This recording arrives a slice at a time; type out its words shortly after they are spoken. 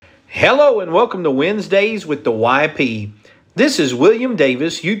Hello and welcome to Wednesdays with the YP. This is William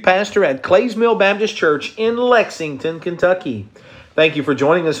Davis, youth pastor at Clays Mill Baptist Church in Lexington, Kentucky. Thank you for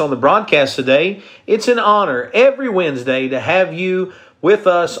joining us on the broadcast today. It's an honor every Wednesday to have you with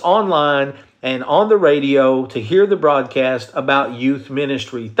us online and on the radio to hear the broadcast about youth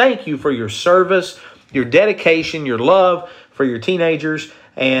ministry. Thank you for your service, your dedication, your love for your teenagers.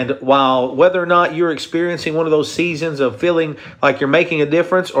 And while whether or not you're experiencing one of those seasons of feeling like you're making a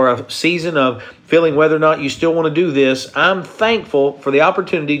difference or a season of feeling whether or not you still want to do this, I'm thankful for the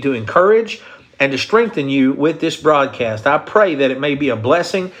opportunity to encourage and to strengthen you with this broadcast. I pray that it may be a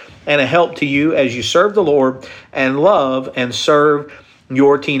blessing and a help to you as you serve the Lord and love and serve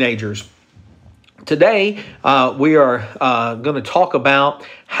your teenagers. Today, we are going to talk about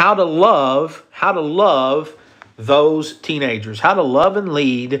how to love those teenagers, how to love and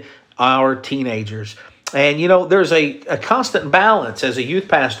lead our teenagers. And, there's a constant balance as a youth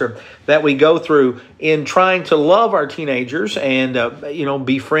pastor that we go through in trying to love our teenagers and,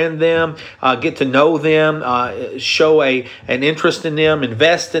 befriend them, get to know them, show an interest in them,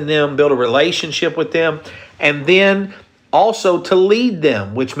 invest in them, build a relationship with them, and then also to lead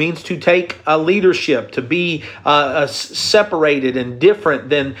them, which means to take a leadership, to be separated and different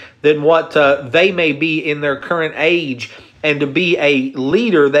than what they may be in their current age, and to be a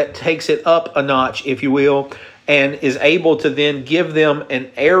leader that takes it up a notch, if you will, and is able to then give them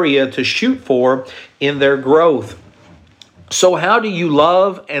an area to shoot for in their growth. So how do you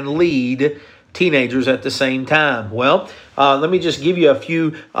love and lead teenagers at the same time? Well, let me just give you a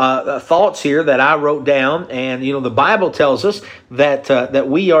few thoughts here that I wrote down. And, the Bible tells us that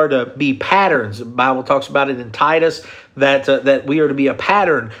we are to be patterns. The Bible talks about it in Titus, that we are to be a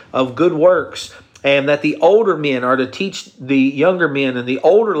pattern of good works, and that the older men are to teach the younger men, and the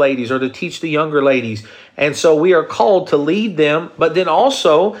older ladies are to teach the younger ladies. And so we are called to lead them. But then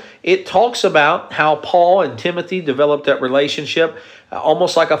also it talks about how Paul and Timothy developed that relationship,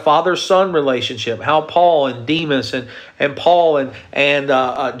 almost like a father-son relationship. How Paul and Demas and Paul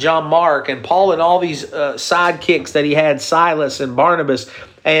and John Mark and Paul and all these sidekicks that he had, Silas and Barnabas.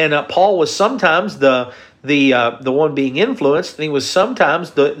 And Paul was sometimes the one being influenced, and he was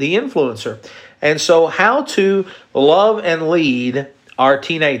sometimes the influencer. And so how to love and lead our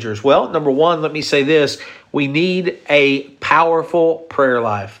teenagers? Well, number one, let me say this. We need a powerful prayer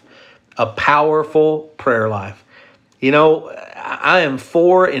life. A powerful prayer life. I am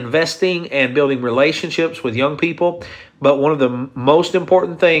for investing and building relationships with young people, but one of the most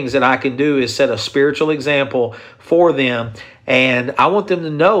important things that I can do is set a spiritual example for them. And I want them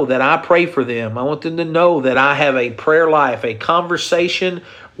to know that I pray for them. I want them to know that I have a prayer life, a conversation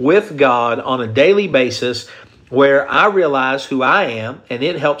with God on a daily basis where I realize who I am, and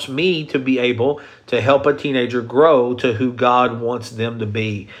it helps me to be able to help a teenager grow to who God wants them to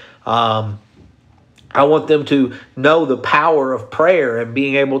be. I want them to know the power of prayer and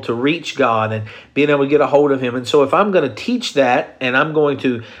being able to reach God and being able to get a hold of Him. And so if I'm going to teach that and I'm going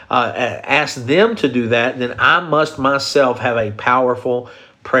to ask them to do that, then I must myself have a powerful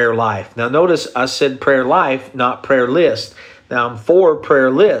prayer life. Now notice I said prayer life, not prayer list. Now I'm for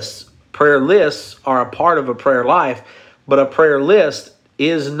prayer lists. Prayer lists are a part of a prayer life, but a prayer list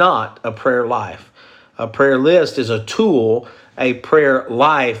is not a prayer life. A prayer list is a tool. A prayer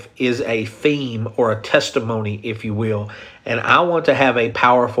life is a theme or a testimony, if you will. And I want to have a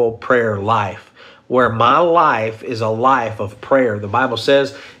powerful prayer life where my life is a life of prayer. The Bible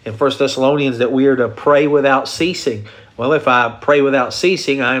says in 1 Thessalonians that we are to pray without ceasing. Well, if I pray without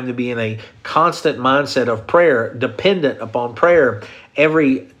ceasing, I am to be in a constant mindset of prayer, dependent upon prayer.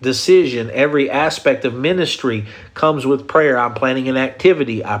 Every decision, every aspect of ministry comes with prayer. I'm planning an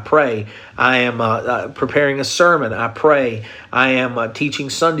activity, I pray. I am preparing a sermon, I pray. I am teaching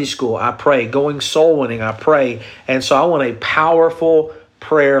Sunday school, I pray. Going soul winning, I pray. And so I want a powerful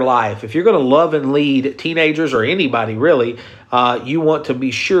prayer life. If you're going to love and lead teenagers or anybody really, you want to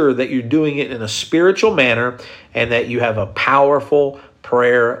be sure that you're doing it in a spiritual manner and that you have a powerful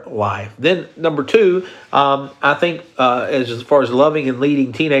prayer life. Then number two, I think as far as loving and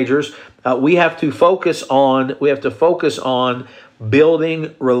leading teenagers, we have to focus on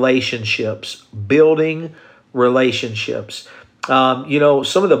building relationships. Building relationships. Some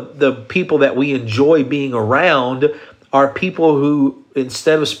of the people that we enjoy being around are people who,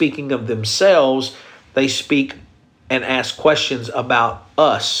 instead of speaking of themselves, they speak and ask questions about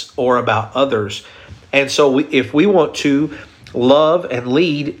us or about others. And so if we want to love and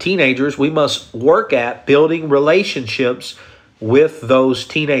lead teenagers, we must work at building relationships with those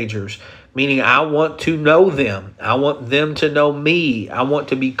teenagers. meaning I want to know them. I want them to know me. I want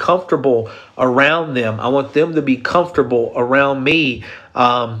to be comfortable around them. I want them to be comfortable around me.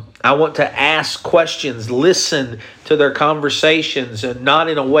 I want to ask questions, listen to their conversations, and not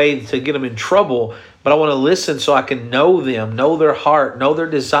in a way to get them in trouble, but I want to listen so I can know them, know their heart, know their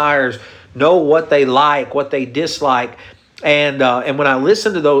desires, know what they like, what they dislike. And when I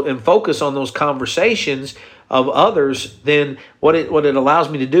listen to those and focus on those conversations of others, then what it allows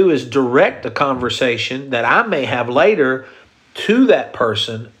me to do is direct a conversation that I may have later to that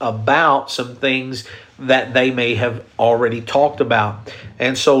person about some things that they may have already talked about.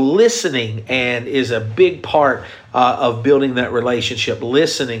 And so listening is a big part of building that relationship,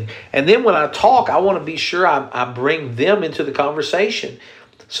 listening. And then when I talk, I want to be sure I bring them into the conversation.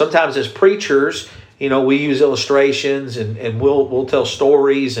 Sometimes as preachers, we use illustrations and we'll tell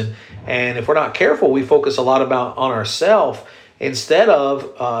stories. And if we're not careful, we focus a lot on ourselves instead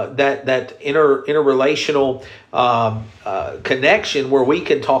of that interrelational connection where we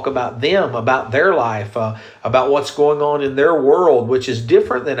can talk about them, about their life, about what's going on in their world, which is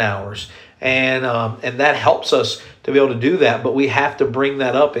different than ours. And that helps us to be able to do that. But we have to bring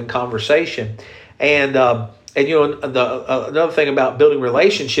that up in conversation. And another thing about building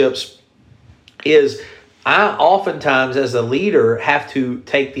relationships is I oftentimes, as a leader, have to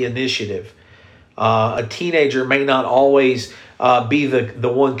take the initiative. A teenager may not always be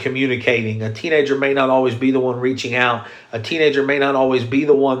the one communicating. A teenager may not always be the one reaching out. A teenager may not always be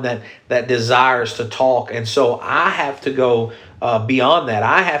the one that desires to talk. And so I have to go beyond that.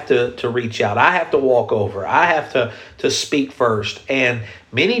 I have to reach out. I have to walk over. I have to speak first. And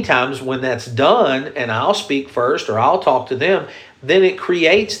many times when that's done and I'll speak first or I'll talk to them, then it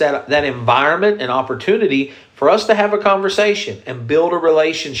creates that environment and opportunity for us to have a conversation and build a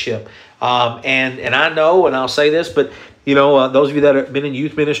relationship. And I know, and I'll say this, but those of you that have been in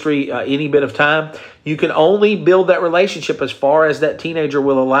youth ministry any bit of time, you can only build that relationship as far as that teenager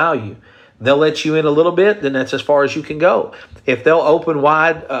will allow you. They'll let you in a little bit, then that's as far as you can go. If they'll open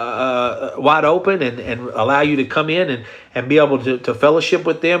wide open and allow you to come in and be able to fellowship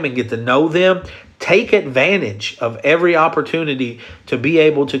with them and get to know them, take advantage of every opportunity to be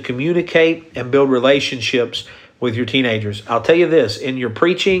able to communicate and build relationships with your teenagers. I'll tell you this, in your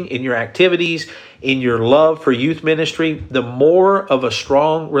preaching, in your activities, in your love for youth ministry, the more of a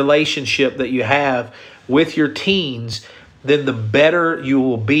strong relationship that you have with your teens, then the better you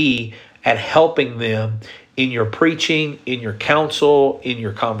will be at helping them in your preaching, in your counsel, in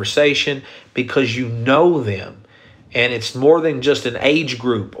your conversation, because you know them. And it's more than just an age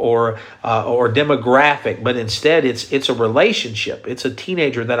group or demographic, but instead it's a relationship. It's a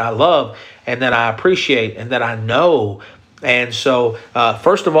teenager that I love and that I appreciate and that I know. And so,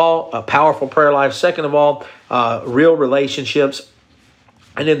 first of all, a powerful prayer life. Second of all, real relationships.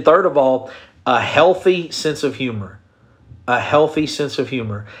 And then third of all, a healthy sense of humor. A healthy sense of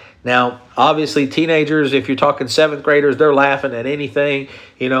humor. Now, obviously, teenagers, if you're talking seventh graders, they're laughing at anything,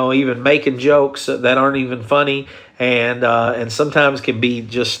 even making jokes that aren't even funny, and sometimes can be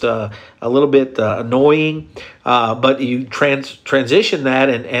just a little bit annoying. But you transition that,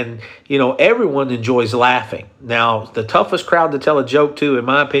 and everyone enjoys laughing. Now, the toughest crowd to tell a joke to, in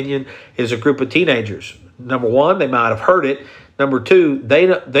my opinion, is a group of teenagers. Number one, they might have heard it. Number two, they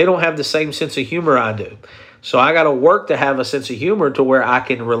don't have the same sense of humor I do. So I got to work to have a sense of humor to where I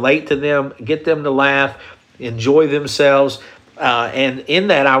can relate to them, get them to laugh, enjoy themselves. And in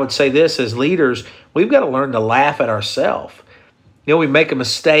that, I would say this, as leaders, we've got to learn to laugh at ourselves. We make a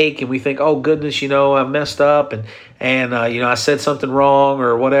mistake and we think, oh, goodness, I messed up and I said something wrong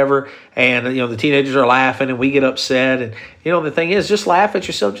or whatever. And, the teenagers are laughing and we get upset. And, the thing is, just laugh at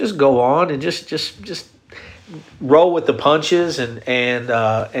yourself. Just go on and just roll with the punches.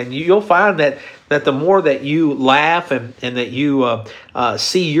 And you'll find that the more that you laugh and that you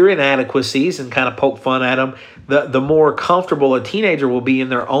see your inadequacies and kind of poke fun at them, the more comfortable a teenager will be in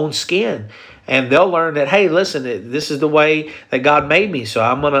their own skin. And they'll learn that, hey, listen, this is the way that God made me, so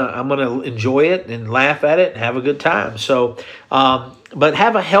I'm gonna enjoy it and laugh at it and have a good time. So, but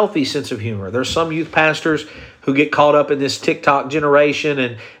have a healthy sense of humor. There's some youth pastors who get caught up in this TikTok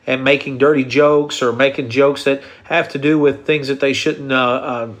generation and making dirty jokes or making jokes that have to do with things that they shouldn't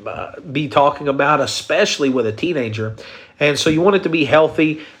be talking about, especially with a teenager. And so you want it to be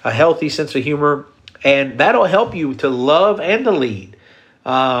healthy, a healthy sense of humor, and that'll help you to love and to lead.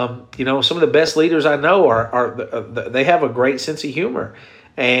 Some of the best leaders I know they have a great sense of humor.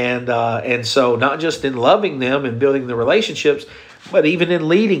 And so not just in loving them and building the relationships, but even in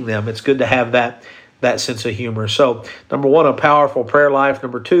leading them, it's good to have that sense of humor. So number one, a powerful prayer life.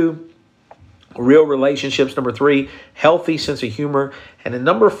 Number two, real relationships. Number 3, healthy sense of humor. And then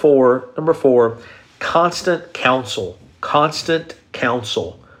number four, constant counsel. Constant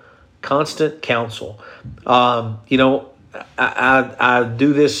counsel. Constant counsel. I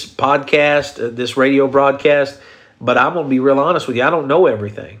do this podcast, this radio broadcast, but I'm going to be real honest with you. I don't know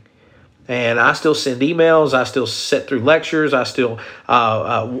everything. And I still send emails. I still sit through lectures. I'm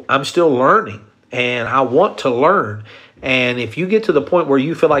still learning, and I want to learn. And if you get to the point where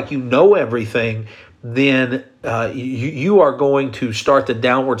you feel like you know everything, then you are going to start the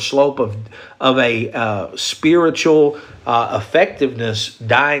downward slope of a spiritual effectiveness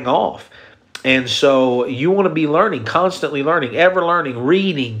dying off. And so you want to be learning, constantly learning, ever learning,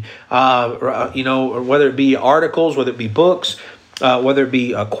 reading, whether it be articles, whether it be books, whether it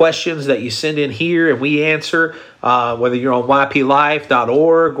be questions that you send in here and we answer, whether you're on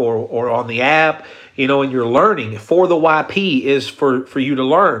yplife.org or on the app, and you're learning. For the YP is for you to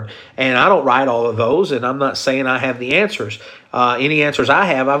learn. And I don't write all of those, and I'm not saying I have the answers. Any answers I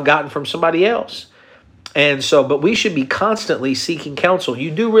have, I've gotten from somebody else. And so, but we should be constantly seeking counsel.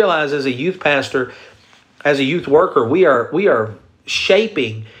 You do realize as a youth pastor, as a youth worker, we are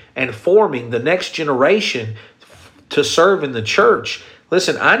shaping and forming the next generation to serve in the church.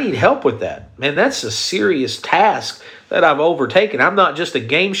 Listen, I need help with that. Man, that's a serious task that I've overtaken. I'm not just a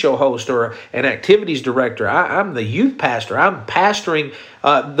game show host or an activities director. I'm the youth pastor. I'm pastoring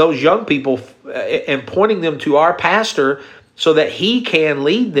those young people and pointing them to our pastor so that he can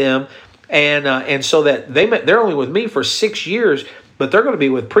lead them. And so that they're only with me for 6 years, but they're going to be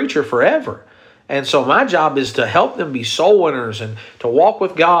with Preacher forever. And so my job is to help them be soul winners and to walk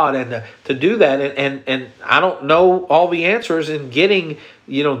with God and to do that. And I don't know all the answers in getting,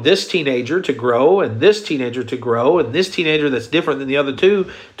 this teenager to grow and this teenager to grow and this teenager that's different than the other two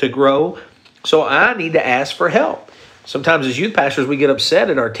to grow. So I need to ask for help. Sometimes as youth pastors, we get upset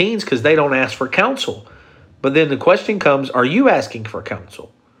at our teens because they don't ask for counsel. But then the question comes, are you asking for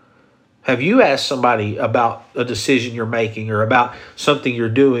counsel? Have you asked somebody about a decision you're making or about something you're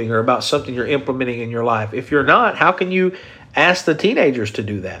doing or about something you're implementing in your life? If you're not, how can you ask the teenagers to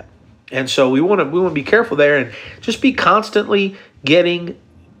do that? And so we want to be careful there and just be constantly getting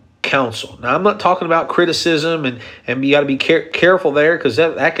counsel. Now, I'm not talking about criticism and you got to be careful there because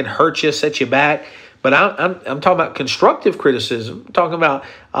that can hurt you, set you back. But I'm talking about constructive criticism. I'm talking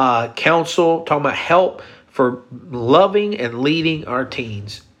about counsel, talking about help for loving and leading our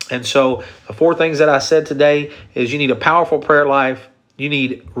teens. And so the 4 things that I said today is you need a powerful prayer life, you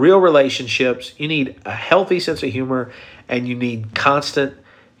need real relationships, you need a healthy sense of humor, and you need constant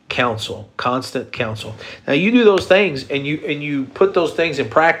counsel. Constant counsel. Now you do those things and you put those things in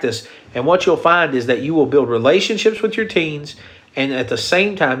practice, and what you'll find is that you will build relationships with your teens, and at the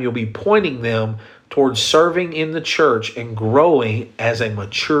same time you'll be pointing them towards serving in the church and growing as a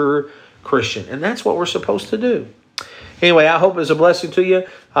mature Christian. And that's what we're supposed to do. Anyway, I hope it's a blessing to you.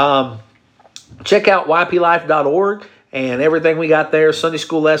 Check out yplife.org and everything we got there, Sunday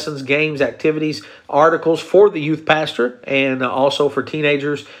school lessons, games, activities, articles for the youth pastor and also for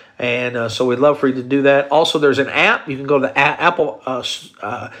teenagers. And so we'd love for you to do that. Also, there's an app. You can go to the Apple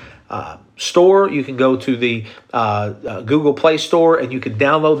store. You can go to the Google Play Store and you can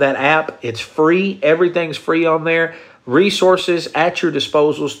download that app. It's free. Everything's free on there. Resources at your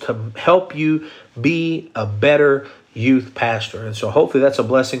disposals to help you be a better youth pastor. And so hopefully that's a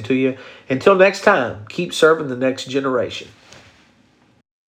blessing to you. Until next time, keep serving the next generation.